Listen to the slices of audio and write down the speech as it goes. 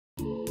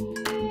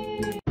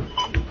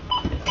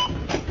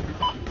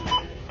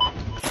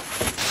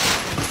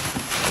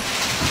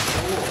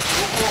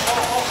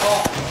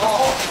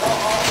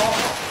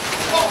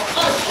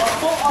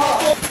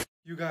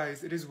You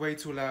guys, it is way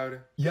too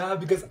loud. Yeah,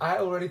 because I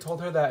already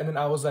told her that and then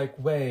I was like,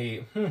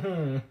 wait.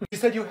 She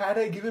said you had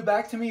it, give it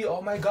back to me.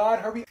 Oh my god,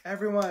 hurry.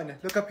 Everyone,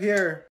 look up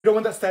here. You're the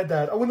one that said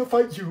that. I want to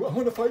fight you. I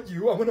want to fight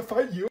you. I want to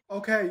fight you.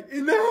 Okay,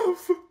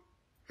 enough.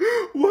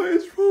 What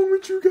is wrong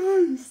with you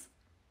guys?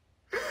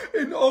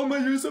 In all my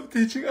years of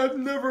teaching, I've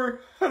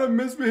never had a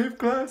misbehaved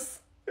class.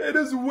 It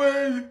is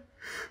way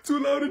too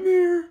loud in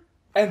here.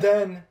 And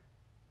then,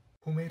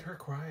 who made her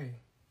cry?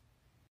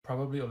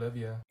 Probably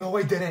Olivia. No,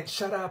 I didn't.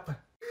 Shut up.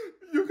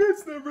 You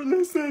guys never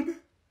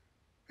listen.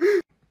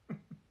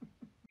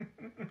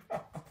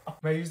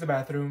 May I use the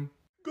bathroom?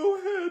 Go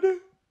ahead.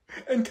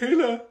 And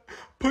Kayla,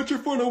 put your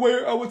phone away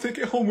or I will take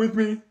it home with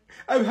me.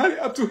 I've had it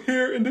up to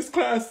here in this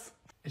class.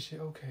 Is she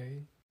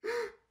okay?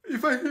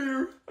 If I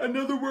hear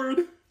another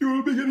word, you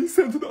will be getting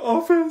sent to the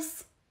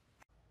office.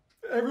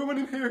 Everyone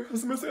in here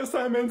has missing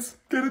assignments.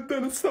 Get it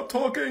done and stop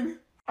talking.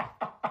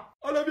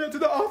 Olivia, to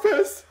the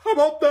office. How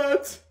about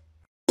that?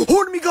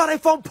 Oh my god, I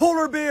found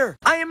polar bear!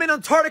 I am in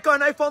Antarctica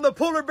and I found the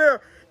polar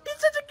bear! It's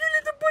such a cute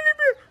little polar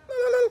bear!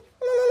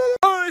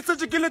 Oh, it's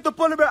such a cute little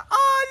polar bear!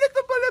 Oh,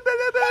 little polar bear!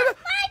 That's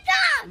my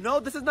dog! No,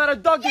 this is not a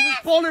dog, this is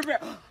polar bear!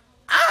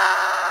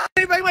 Ah!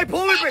 Give me back my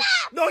polar bear!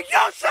 No,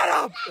 yo, shut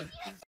up!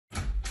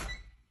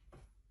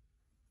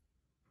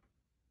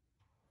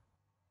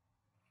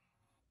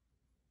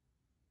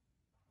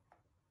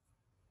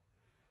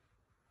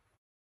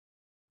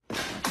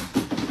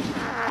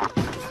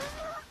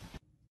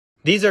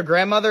 These are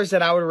grandmothers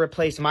that I would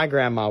replace my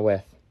grandma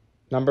with.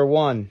 Number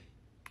 1,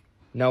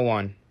 no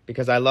one.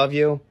 Because I love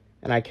you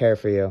and I care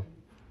for you.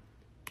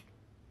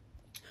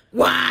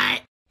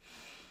 What?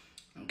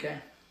 Okay.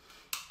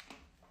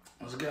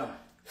 Let's go.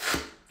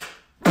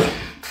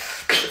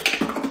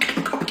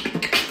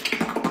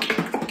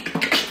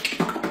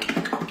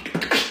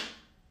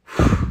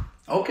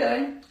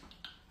 Okay.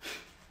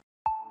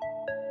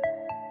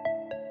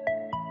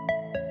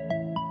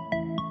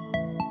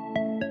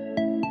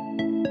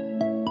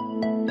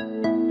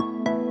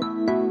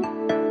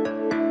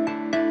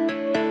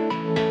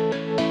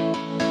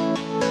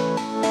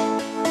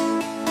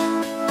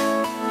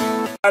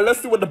 Alright,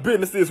 let's see what the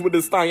business is with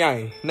this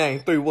thing.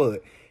 Name 3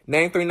 what?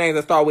 Name 3 names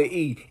that start with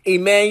E.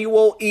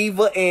 Emmanuel,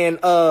 Eva, and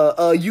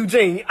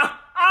Eugene.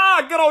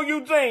 Good old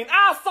Eugene.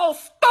 I'm so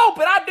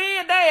stupid. I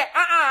did that.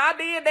 I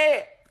did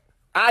that.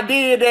 I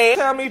did that.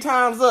 How many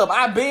times up?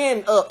 I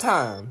been up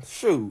times.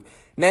 Shoot.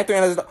 Name 3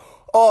 names.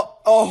 A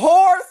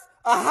horse,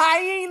 a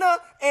hyena,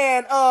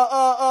 and a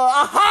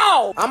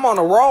hog. I'm on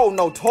a roll,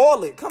 no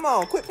toilet. Come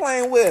on, quit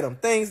playing with them.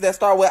 Things that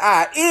start with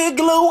I.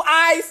 Igloo,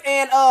 ice,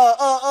 and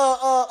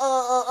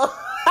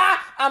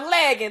I'm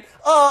lagging.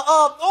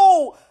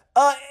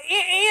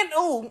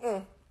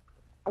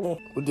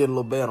 We did a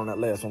little bad on that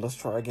last one. Let's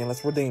try again.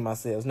 Let's redeem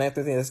ourselves. Next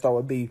thing that start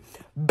with B.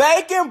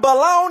 Bacon,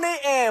 bologna,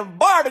 and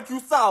barbecue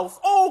sauce.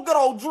 Oh, good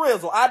old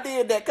drizzle. I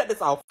did that. Cut this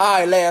off. All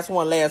right, last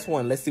one.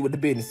 Let's see what the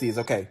business is.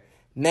 Okay.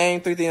 Name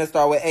 3 things that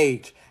start with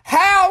H.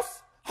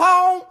 House,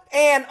 home,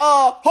 and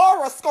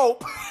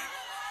horoscope.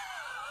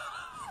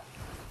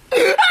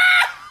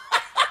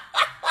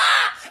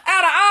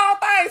 Out of all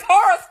things,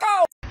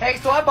 horoscope. Hey,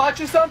 so I bought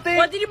you something.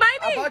 What did you buy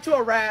me? I bought you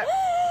a rat.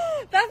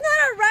 That's not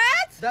a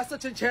rat. That's a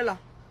chinchilla.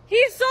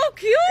 He's so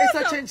cute. It's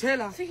a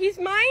chinchilla. So he's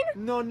mine?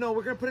 No,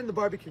 we're gonna put it in the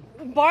barbecue.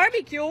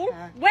 Barbecue?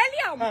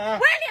 William!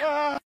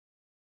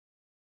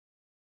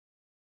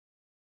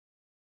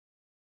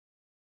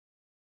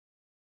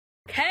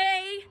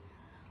 Okay.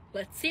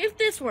 Let's see if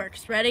this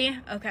works. Ready?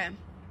 Okay.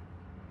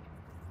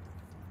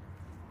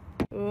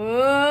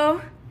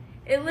 Oh,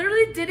 it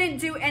literally didn't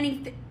do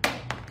anything.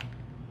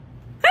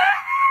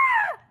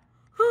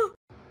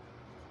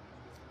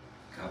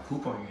 Got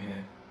poop on your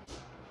head.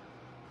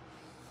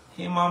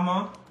 Hey,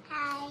 Mama.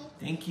 Hi.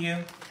 Thank you.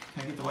 Can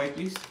I get the wipe,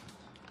 please?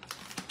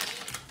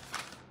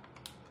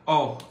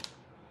 Oh,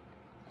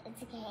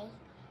 It's okay.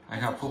 I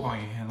got poop on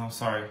your hand. I'm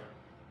sorry.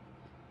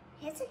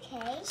 It's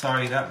okay.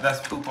 Sorry,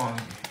 that's poop on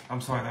me.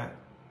 I'm sorry that.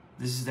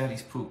 This is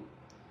Daddy's poop.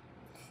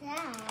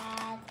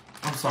 Sad.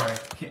 I'm sorry.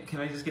 Can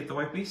I just get the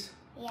wipe, please?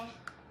 Yeah.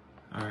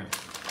 All right.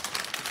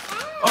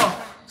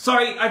 Oh,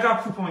 sorry. I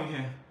got poop on your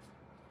hand.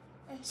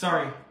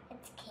 Sorry.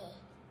 It's okay.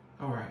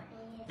 All right.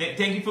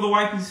 Thank you for the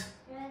wipes.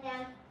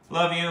 Okay.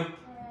 Love you.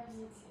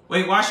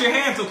 Wait, wash your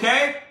hands,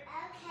 okay? Okay.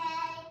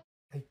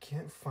 I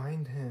can't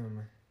find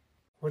him.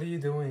 What are you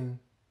doing?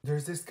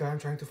 There's this guy I'm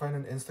trying to find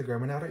on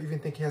Instagram and I don't even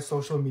think he has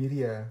social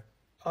media.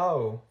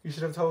 Oh, you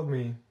should have told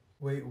me.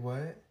 Wait,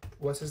 what?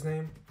 What's his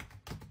name?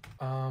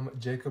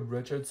 Jacob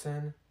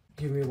Richardson?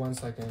 Give me 1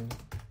 second.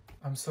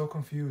 I'm so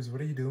confused.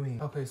 What are you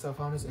doing? Okay, so I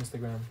found his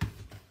Instagram.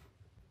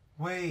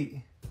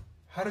 Wait,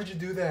 how did you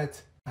do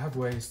that? I have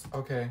waste.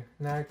 Okay,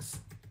 next.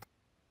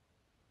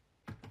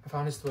 I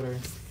found his Twitter.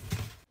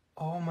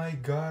 Oh my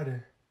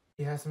god.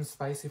 He has some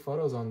spicy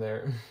photos on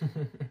there.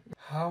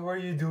 How are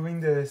you doing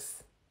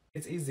this?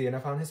 It's easy, and I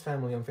found his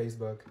family on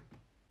Facebook.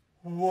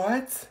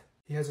 What?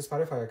 He has a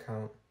Spotify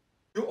account.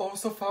 You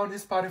also found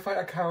his Spotify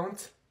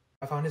account?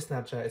 I found his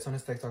Snapchat. It's on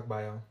his TikTok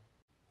bio.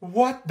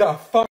 What the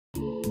fuck?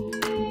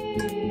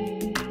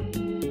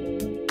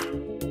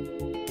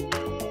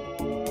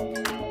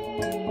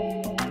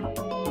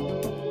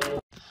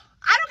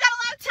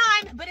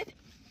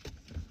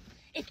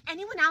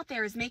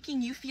 there is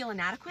making you feel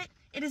inadequate,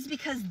 it is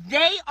because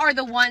they are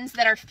the ones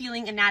that are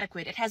feeling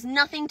inadequate. It has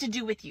nothing to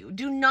do with you.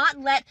 Do not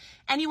let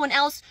anyone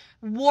else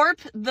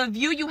warp the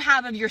view you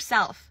have of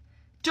yourself.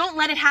 Don't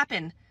let it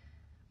happen.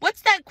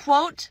 What's that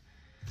quote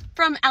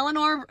from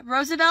Eleanor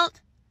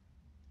Roosevelt?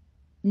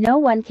 No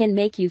one can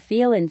make you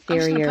feel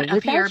inferior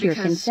without your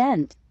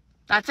consent.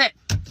 That's it.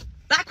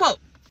 That quote.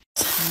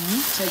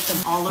 Take them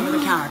all over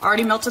the counter.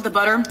 Already melted the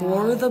butter.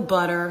 Pour the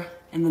butter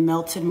and the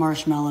melted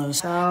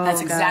marshmallows.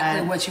 That's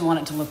exactly what you want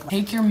it to look like.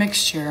 Take your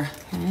mixture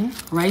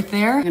right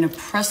there. You're gonna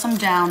press them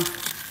down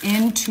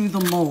into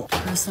the mold.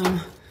 Press them,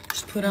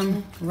 just put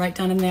them right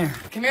down in there.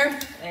 Come here.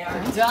 They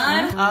are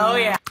done. Oh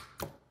yeah.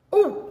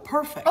 Oh,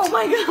 perfect. Oh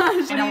my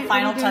gosh.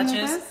 Final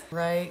touches.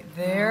 Right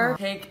there.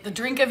 Take the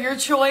drink of your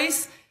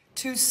choice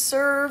to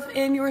serve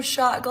in your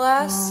shot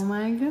glass. Oh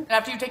my god.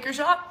 After you take your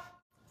shot,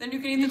 then you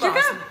can eat the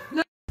glass.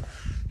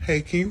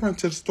 Hey, can you run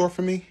to the store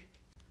for me?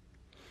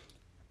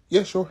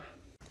 Yeah, sure.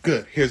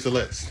 Good. Here's the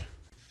list.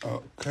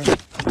 Okay.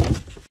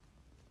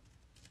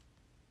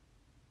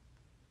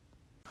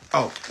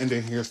 Oh, and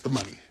then here's the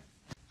money.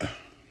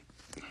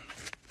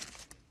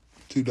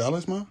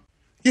 $2, Mom?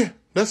 Yeah,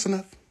 that's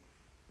enough.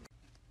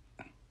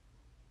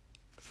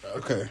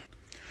 Okay.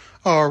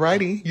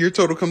 Alrighty. Your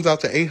total comes out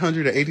to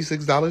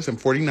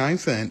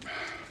 $886.49.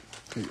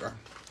 Here you are.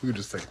 You can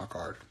just take my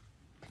card.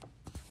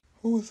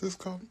 Who is this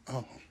calling?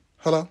 Oh,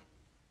 hello?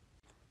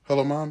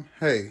 Hello, Mom?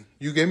 Hey,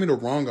 you gave me the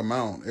wrong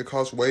amount. It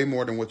costs way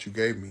more than what you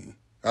gave me.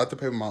 I have to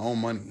pay with my own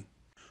money.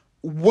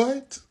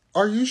 What?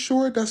 Are you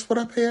sure that's what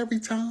I pay every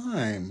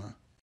time?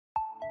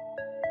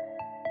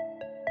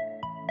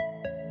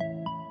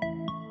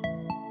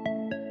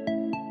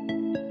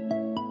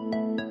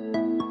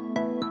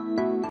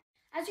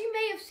 As you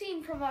may have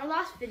seen from our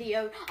last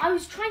video, I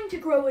was trying to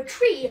grow a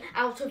tree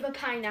out of a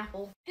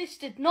pineapple. This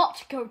did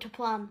not go to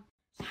plan.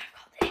 So I've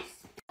got this.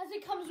 As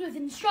it comes with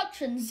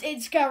instructions,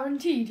 it's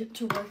guaranteed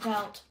to work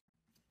out.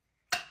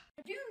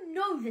 I do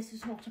know this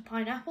is not a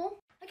pineapple.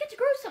 I get to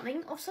grow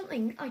something of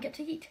something I get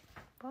to eat.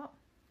 What?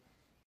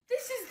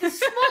 This is the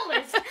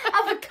smallest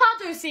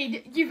avocado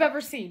seed you've ever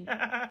seen.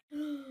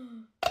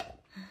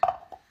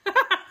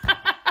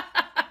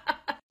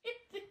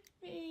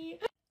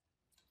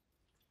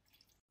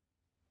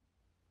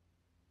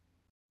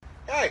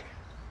 Hey,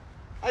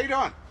 how you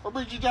doing? What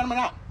brings you gentlemen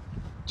out?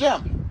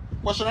 Jim,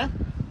 what's your name?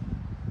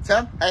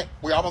 Tim? Hey,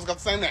 we almost got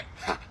the same name.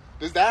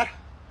 This Dad?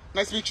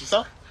 Nice to meet you,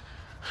 sir.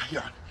 How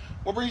you doing?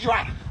 What brings you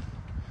out?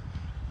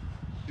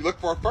 You look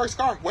for a first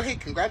car? Well, hey,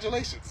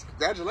 congratulations.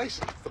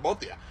 Congratulations to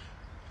both of you.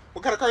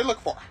 What kind of car you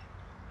looking for?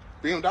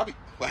 BMW?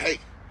 Well, hey,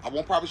 I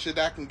won't promise you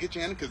that I can get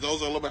you in because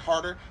those are a little bit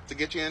harder to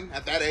get you in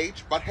at that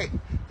age. But hey,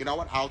 you know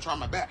what? I'll try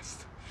my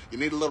best. You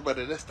need a little bit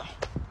of this, though.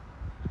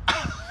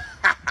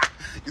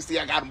 You see,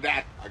 I got him,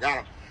 Dad. I got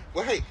him.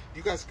 Well, hey,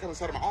 you guys come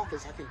inside of my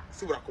office. I can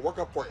see what I can work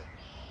up for you.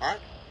 All right?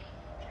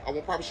 I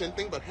won't promise you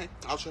anything, but hey,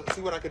 I'll see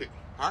what I can do.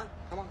 All right?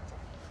 Come on.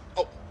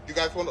 Oh, you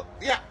guys want to?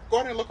 Yeah, go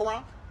ahead and look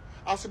around.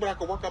 I'll see what I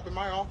can work up in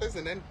my office,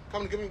 and then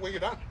come and give me when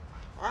you're done.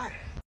 All right.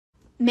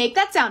 Make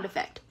that sound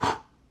effect.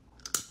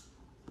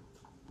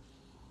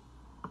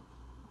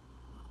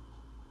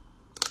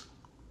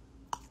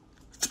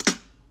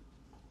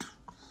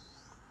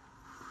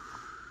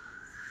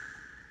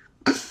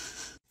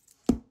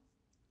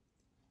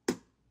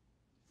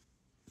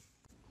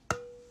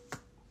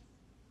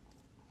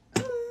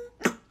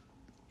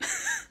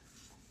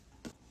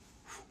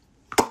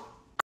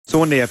 So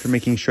one day after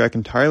making Shrek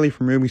entirely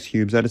from Rubik's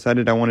Cubes, I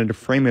decided I wanted to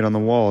frame it on the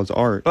wall as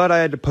art. But I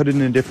had to put it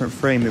in a different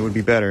frame that would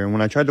be better. And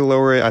when I tried to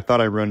lower it, I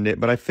thought I ruined it,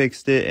 but I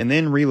fixed it and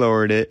then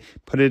relowered it,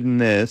 put it in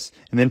this,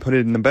 and then put it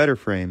in the better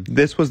frame.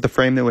 This was the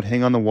frame that would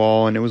hang on the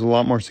wall and it was a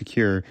lot more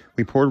secure.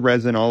 We poured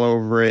resin all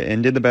over it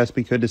and did the best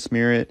we could to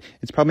smear it.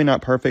 It's probably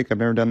not perfect, I've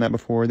never done that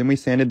before. Then we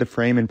sanded the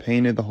frame and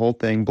painted the whole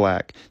thing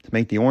black to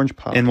make the orange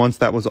pop. And once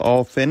that was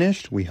all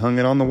finished, we hung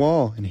it on the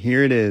wall. And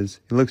here it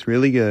is. It looks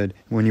really good.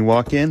 When you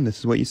walk in, this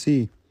is what you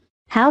see.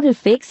 How to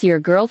fix your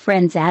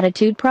girlfriend's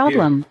attitude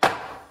problem. Here.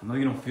 I know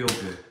you don't feel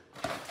good.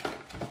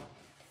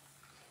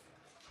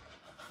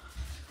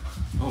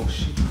 Oh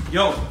shit.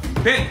 Yo,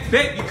 babe,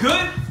 you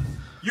good?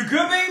 You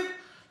good, babe?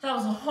 That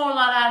was a whole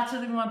lot of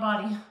attitude in my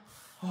body.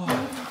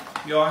 Oh,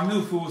 yo, I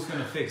knew food was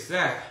gonna fix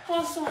that.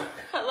 Also,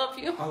 I love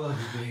you. I love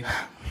you, babe.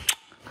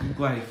 I'm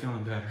glad you're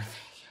feeling better.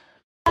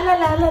 La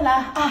la la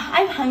la.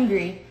 I'm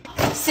hungry.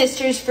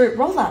 Sister's fruit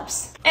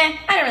roll-ups. I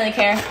don't really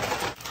care.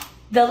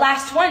 The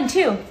last one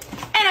too.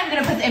 And I'm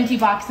gonna put the empty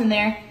box in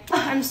there.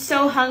 I'm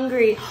so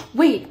hungry.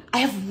 Wait, I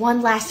have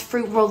one last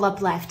fruit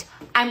roll-up left.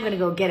 I'm gonna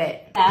go get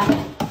it.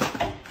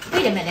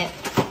 Wait a minute.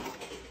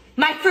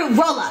 My fruit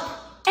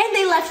roll-up. And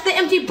they left the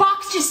empty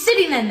box just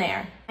sitting in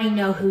there. I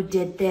know who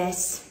did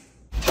this.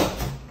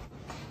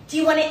 Do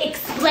you want to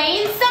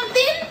explain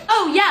something?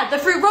 Oh yeah, the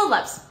fruit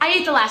roll-ups. I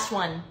ate the last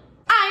one.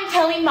 I'm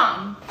telling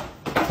Mom.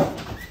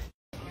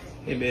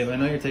 Hey babe, I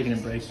know you're taking a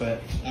break, but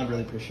I'd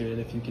really appreciate it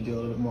if you could do a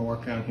little bit more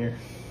work around here.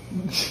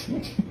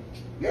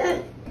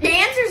 The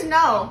answer's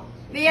no.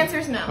 The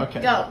answer's no.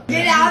 Okay. Go.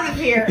 Get out of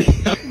here.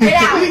 Get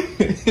out.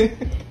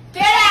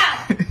 Get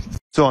out.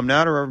 So So I'm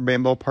now at a rubber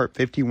band ball part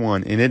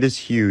 51, and it is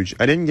huge.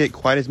 I didn't get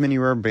quite as many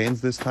rubber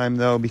bands this time,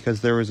 though, because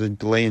there was a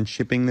delay in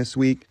shipping this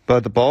week.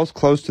 But the ball's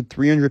close to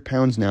 300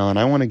 pounds now, and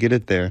I want to get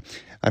it there.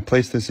 I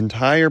placed this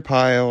entire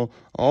pile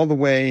all the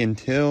way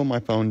until my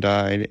phone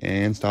died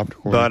and stopped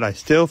recording. But I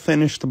still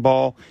finished the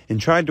ball and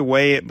tried to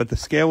weigh it, but the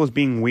scale was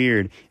being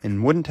weird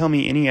and wouldn't tell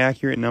me any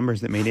accurate numbers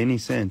that made any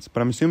sense.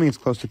 But I'm assuming it's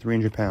close to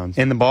 300 pounds.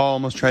 And the ball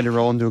almost tried to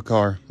roll into a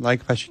car.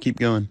 Like if I should keep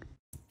going.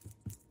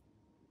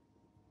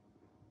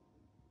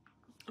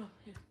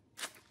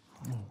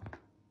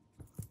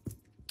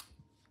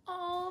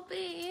 Oh,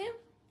 babe.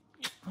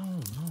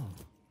 Oh, no.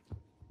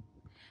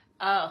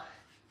 Oh.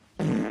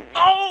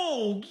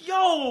 Oh,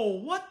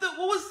 yo, what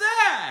was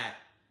that?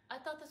 I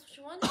thought that's what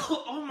you wanted.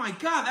 Oh my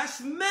God, that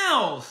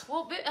smells.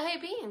 Well, hey,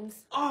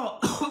 Beans.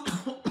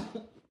 Oh.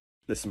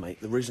 Listen,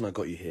 mate, the reason I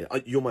got you here,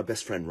 you're my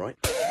best friend, right?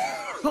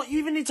 Like, you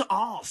even need to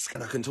ask.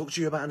 And I can talk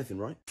to you about anything,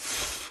 right?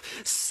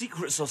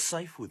 Secrets are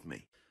safe with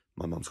me.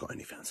 My mum's got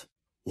OnlyFans.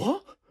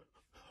 What?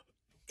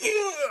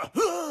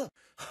 Yeah.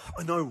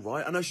 I know,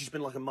 right? I know she's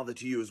been like a mother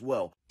to you as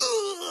well.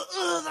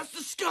 That's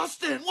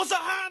disgusting. What's her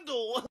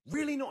handle?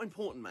 Really not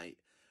important, mate.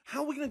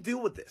 How are we going to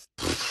deal with this?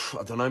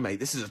 I don't know, mate.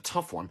 This is a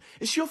tough one.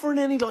 Is she offering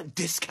any, like,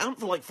 discount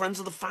for, like, friends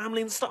of the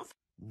family and stuff?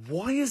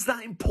 Why is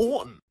that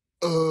important?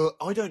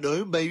 I don't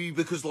know. Maybe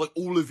because, like,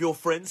 all of your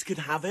friends could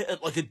have it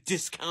at, like, a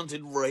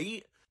discounted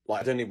rate?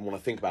 Like, I don't even want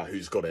to think about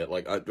who's got it.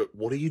 Like,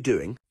 what are you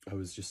doing? I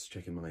was just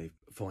checking my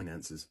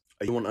finances.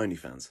 Are you on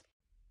OnlyFans?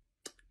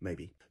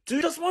 Maybe.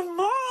 Dude, that's my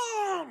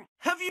mom!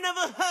 Have you never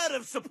heard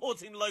of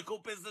supporting local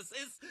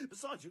businesses?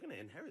 Besides, you're going to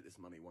inherit this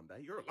money one day.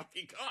 You're a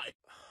lucky guy.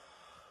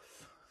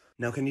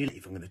 Now, can you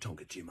leave? I'm going to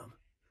tonk it to you, Mum.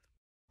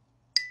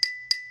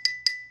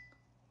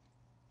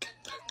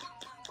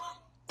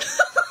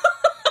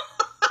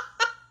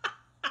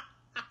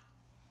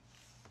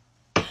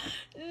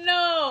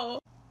 No.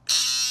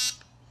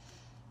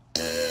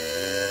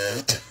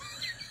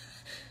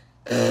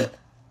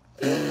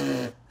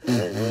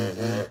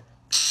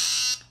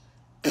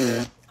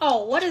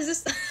 Oh, what is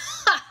this?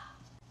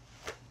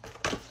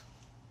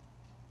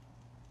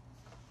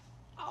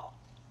 Oh.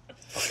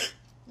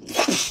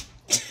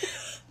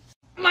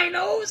 My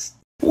nose.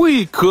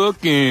 We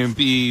cooking,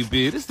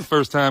 baby. This is the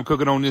first time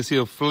cooking on this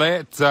here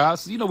flat top.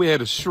 So, you know, we had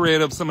to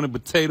shred up some of the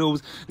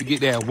potatoes to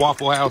get that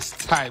Waffle House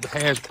type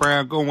hash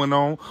brown going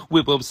on.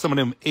 Whip up some of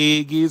them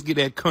eggies, get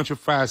that country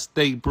fried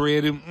steak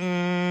bread.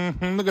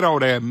 And, look at all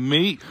that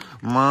meat.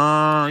 You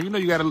know,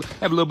 you gotta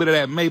have a little bit of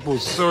that maple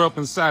syrup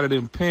inside of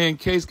them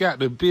pancakes. Got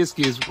the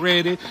biscuits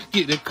ready.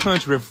 Get the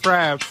country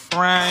fried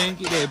frying.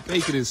 Get that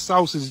bacon and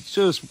sausage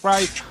just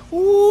right.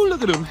 Ooh,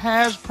 look at them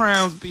hash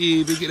browns,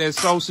 baby. Get that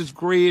sausage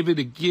gravy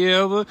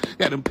together.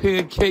 Got them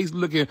pancakes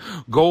looking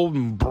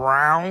golden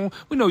brown.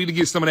 We know you to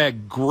get some of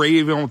that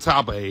gravy on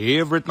top of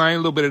everything. A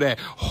little bit of that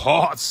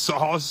hot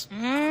sauce.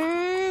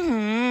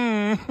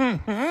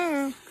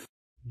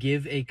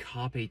 Give a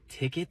cop a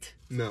ticket?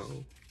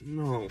 No.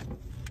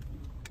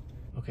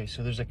 Okay,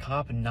 so there's a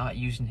cop not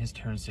using his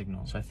turn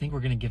signal, so I think we're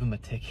gonna give him a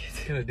ticket.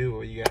 You gotta do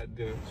what you gotta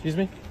do. Excuse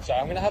me? So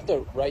I'm gonna have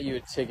to write you a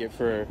ticket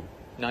for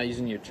not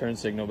using your turn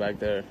signal back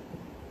there.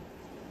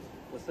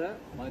 What's that?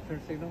 My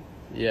turn signal?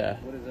 Yeah.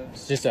 What is that?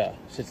 It's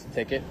just a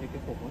ticket.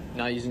 Ticket for what?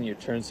 Not using your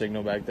turn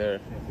signal back there.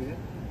 Can I see it?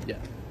 Yeah.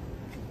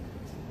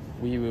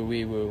 Wee woo,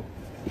 wee woo.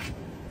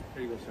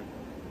 Here you go, sir.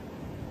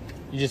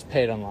 You just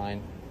paid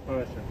online.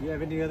 Alright, sir. You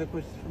have any other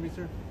questions for me,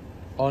 sir?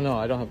 Oh no,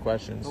 I don't have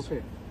questions.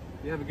 Okay.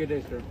 You have a good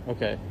day, sir.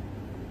 Okay.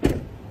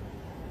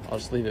 I'll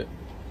just leave it.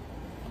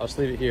 I'll just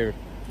leave it here.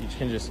 You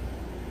can just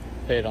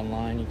pay it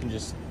online. You can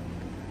just,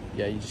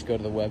 yeah, you just go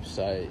to the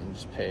website and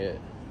just pay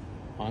it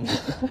online.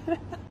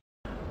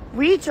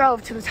 We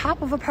drove to the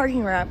top of a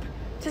parking ramp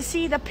to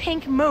see the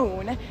pink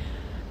moon,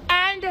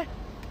 and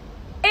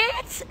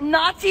it's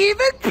not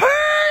even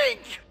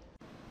pink!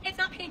 It's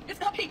not pink. It's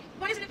not pink.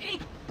 Why isn't it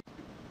pink?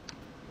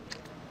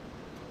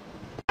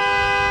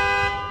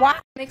 What?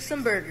 Make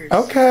some burgers.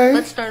 Okay.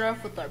 Let's start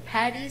off with our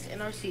patties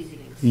and our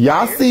seasonings.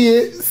 Y'all see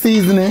it.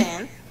 Seasoning.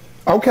 Pan.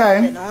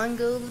 Okay. And on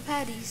go the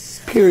patties.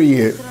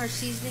 Period. Put our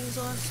seasonings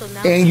on. So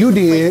now And you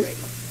did.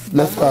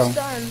 Let's almost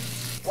go. done.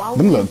 While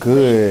Them we look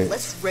good.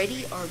 Let's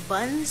ready our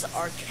buns,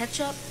 our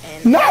ketchup,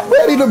 and Not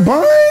ready to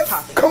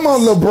buns? Come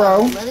on, little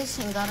bro. lettuce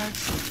and got our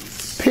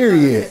cheese.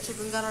 Period. Got our ketchup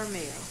and got our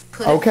mayo.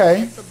 Put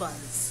Okay. it in the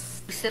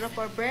buns. We set up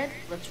our bread.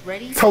 Let's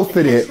ready.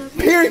 Toasted the it. ketchup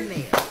Period. and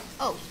mayo.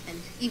 Oh, and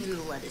even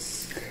the lettuce.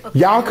 Okay,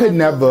 Y'all now could let's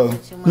never. go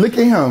into Look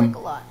at him.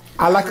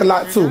 I like a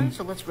lot too.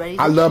 So let's ready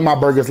I the love my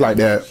cheese. burgers like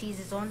that.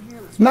 Cheese is on here.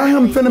 Let's Not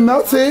him ready finna the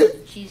melt top so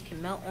it. the cheese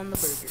can melt on the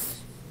burgers.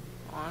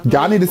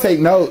 Y'all need to take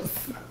notes.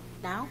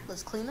 Now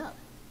let's clean up.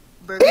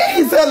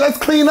 He said let's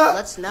clean up.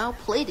 Let's now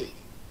plate it.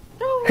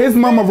 His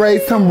mama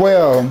raised him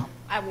well.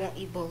 I won't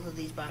eat both of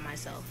these by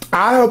myself.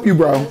 I help you,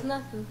 bro. There's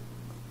nothing.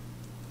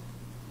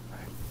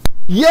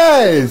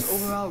 Yes.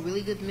 Overall,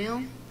 really good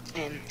meal,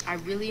 and I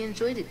really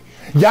enjoyed it.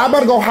 Y'all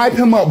better go hype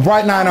him up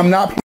right now, and I'm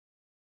not